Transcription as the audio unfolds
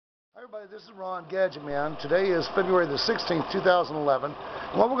Hi everybody, this is Ron Gadget Man. Today is February the 16th, 2011.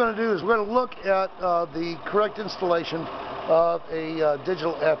 And what we're going to do is we're going to look at the correct installation of a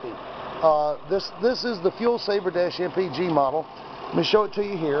digital EFIE. This is the Fuel Saver -MPG model. Let me show it to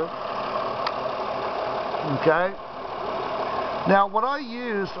you here. Okay. Now what I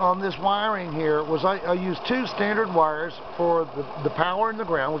used on this wiring here was I used two standard wires for the power and the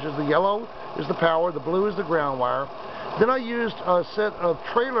ground, which is the yellow is the power, the blue is the ground wire. Then I used a set of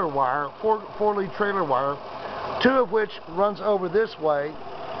trailer wire, four-lead trailer wire, two of which runs over this way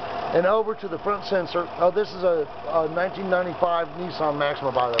and over to the front sensor. Oh, this is a 1995 Nissan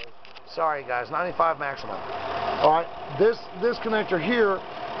Maxima, by the way. Sorry guys, 95 Maxima. Alright, this connector here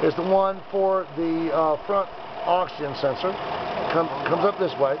is the one for the front oxygen sensor. Comes up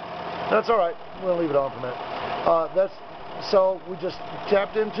this way. That's alright, we'll leave it on for a minute. So we just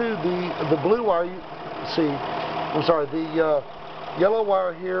tapped into the blue wire. You see, I'm sorry, the yellow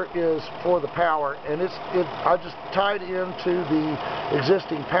wire here is for the power, and I just tied into the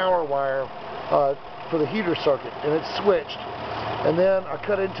existing power wire for the heater circuit, and it's switched. And then I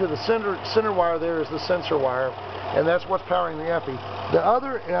cut into the center wire there is the sensor wire, and that's what's powering the EFIE. The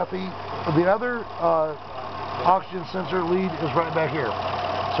other EFIE, the other oxygen sensor lead is right back here.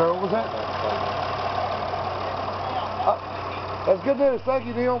 So what was that? That's good news. Thank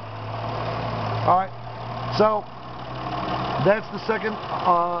you, Neil. All right. So that's the second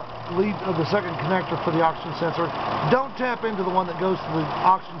lead of the second connector for the oxygen sensor. Don't tap into the one that goes to the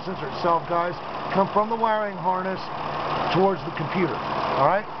oxygen sensor itself, guys. Come from the wiring harness towards the computer. All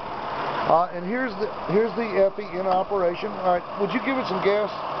right. And here's the EFIE in operation. All right. Would you give it some gas?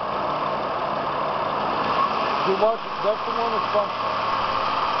 You watch it. That's the one that's functioning.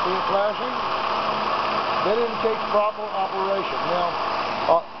 See it flashing? That indicates proper operation.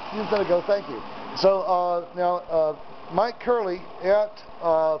 Now, you've got to go. Thank you. So now, Mike Curley at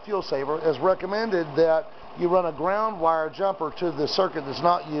Fuel Saver has recommended that you run a ground wire jumper to the circuit that's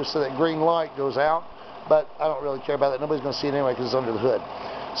not used so that green light goes out. But I don't really care about that. Nobody's going to see it anyway because it's under the hood.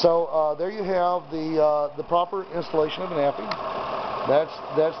 So there you have the proper installation of an EFIE.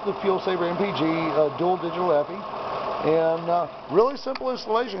 That's the Fuel Saver MPG dual digital EFIE, and really simple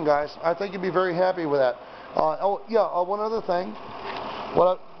installation, guys. I think you'd be very happy with that. One other thing.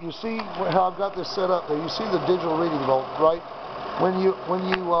 You see how I've got this set up there. You see the digital reading volt, right? When you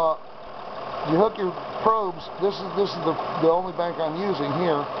hook your probes, this is the only bank I'm using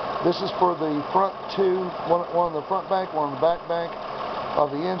here. This is for the front two, one on the front bank, one on the back bank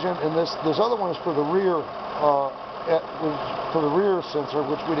of the engine, and this other one is for the rear sensor,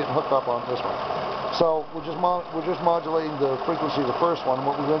 which we didn't hook up on this one. So we're just modulating the frequency of the first one.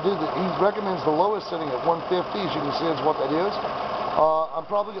 What we're going to do, he recommends the lowest setting at 150. As you can see, is what that is. I'm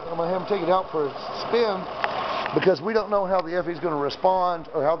going to have him take it out for a spin because we don't know how the EFIE is going to respond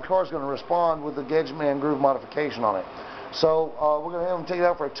or how the car is going to respond with the Gadget Man groove modification on it. So we're going to have him take it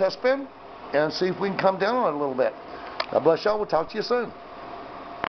out for a test spin and see if we can come down on it a little bit. God bless y'all. We'll talk to you soon.